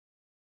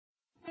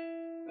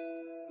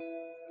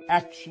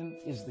Action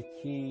is the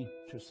key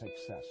to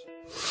success.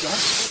 Don't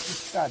sit and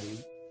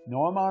study.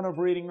 No amount of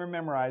reading or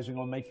memorizing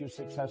will make you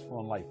successful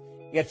in life.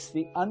 It's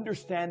the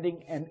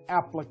understanding and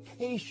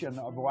application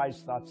of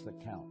wise thoughts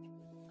that count.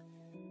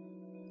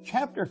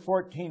 Chapter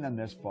 14 in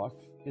this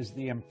book is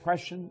the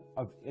impression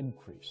of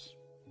increase.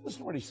 Listen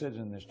to what he says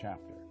in this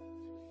chapter.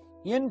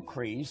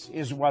 Increase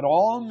is what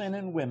all men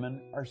and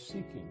women are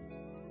seeking.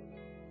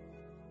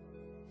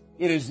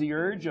 It is the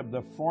urge of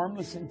the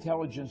formless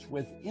intelligence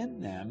within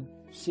them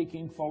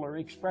seeking fuller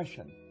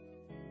expression.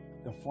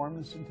 The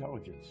formless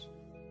intelligence,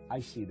 I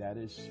see that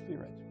as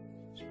spirit.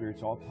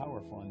 Spirit's all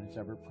powerful and it's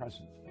ever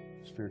present.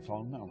 Spirit's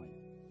all knowing.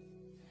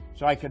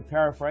 So I could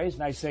paraphrase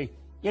and I say,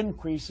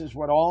 increase is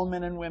what all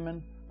men and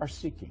women are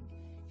seeking.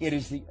 It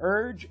is the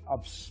urge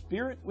of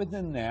spirit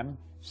within them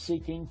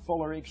seeking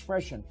fuller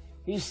expression.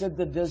 He said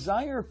the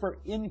desire for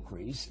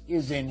increase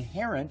is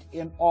inherent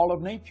in all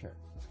of nature.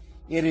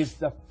 It is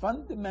the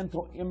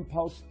fundamental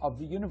impulse of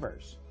the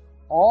universe.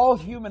 All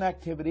human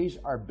activities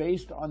are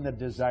based on the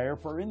desire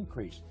for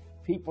increase.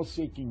 People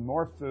seeking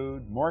more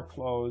food, more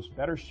clothes,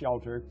 better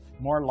shelter,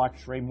 more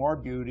luxury, more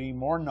beauty,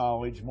 more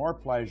knowledge, more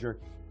pleasure.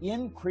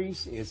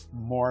 Increase is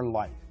more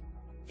life.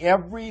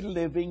 Every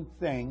living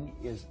thing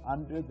is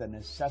under the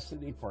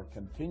necessity for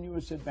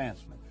continuous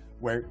advancement.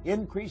 Where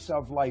increase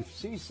of life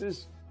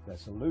ceases,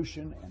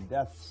 dissolution and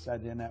death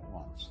set in at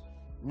once.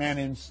 Man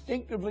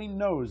instinctively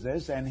knows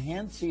this, and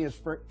hence he is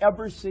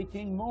forever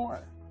seeking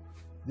more.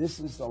 This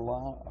is the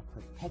law of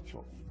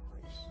perpetual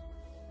increase.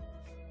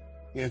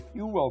 If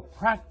you will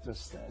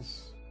practice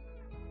this,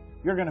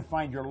 you're going to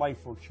find your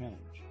life will change.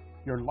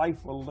 Your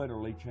life will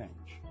literally change.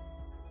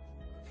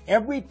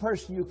 Every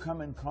person you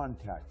come in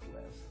contact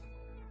with,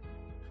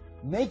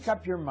 make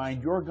up your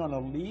mind you're going to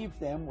leave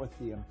them with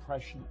the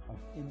impression of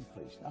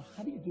increase. Now,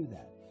 how do you do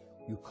that?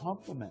 You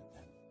compliment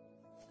them.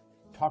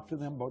 Talk to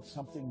them about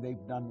something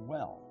they've done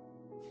well.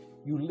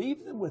 You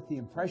leave them with the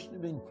impression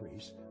of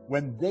increase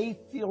when they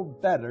feel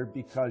better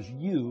because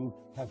you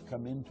have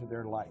come into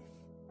their life.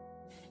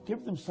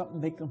 Give them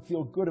something make them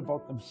feel good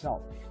about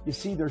themselves. You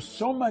see, there's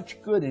so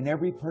much good in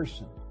every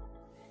person.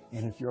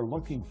 And if you're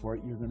looking for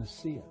it, you're going to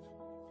see it.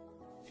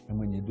 And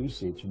when you do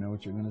see it, you know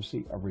what you're going to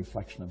see? A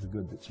reflection of the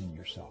good that's in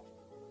yourself.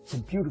 It's a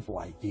beautiful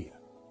idea.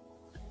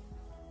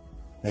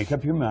 Make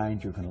up your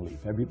mind, you're going to leave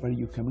everybody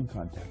you come in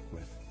contact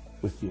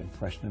with the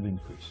impression of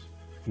increase.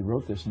 He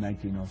wrote this in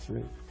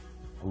 1903,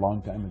 a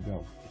long time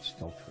ago. It's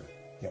still true.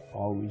 It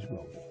always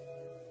will be.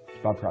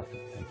 It's Bob Proctor.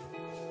 Thank you.